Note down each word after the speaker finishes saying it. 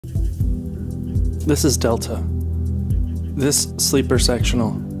This is Delta. This sleeper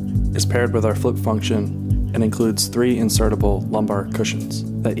sectional is paired with our flip function and includes 3 insertable lumbar cushions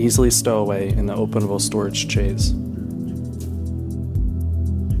that easily stow away in the openable storage trays.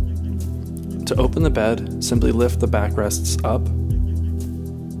 To open the bed, simply lift the backrests up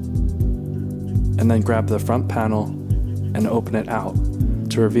and then grab the front panel and open it out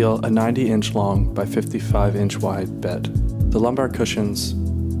to reveal a 90-inch long by 55-inch wide bed. The lumbar cushions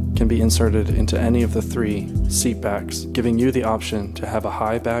can be inserted into any of the 3 seat backs, giving you the option to have a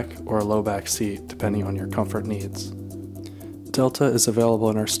high back or a low back seat depending on your comfort needs. Delta is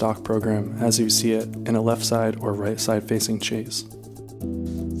available in our stock program as you see it in a left side or right side facing chaise.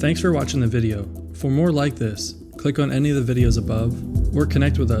 Thanks for watching the video. For more like this, click on any of the videos above or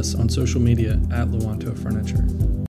connect with us on social media at Lewanto Furniture.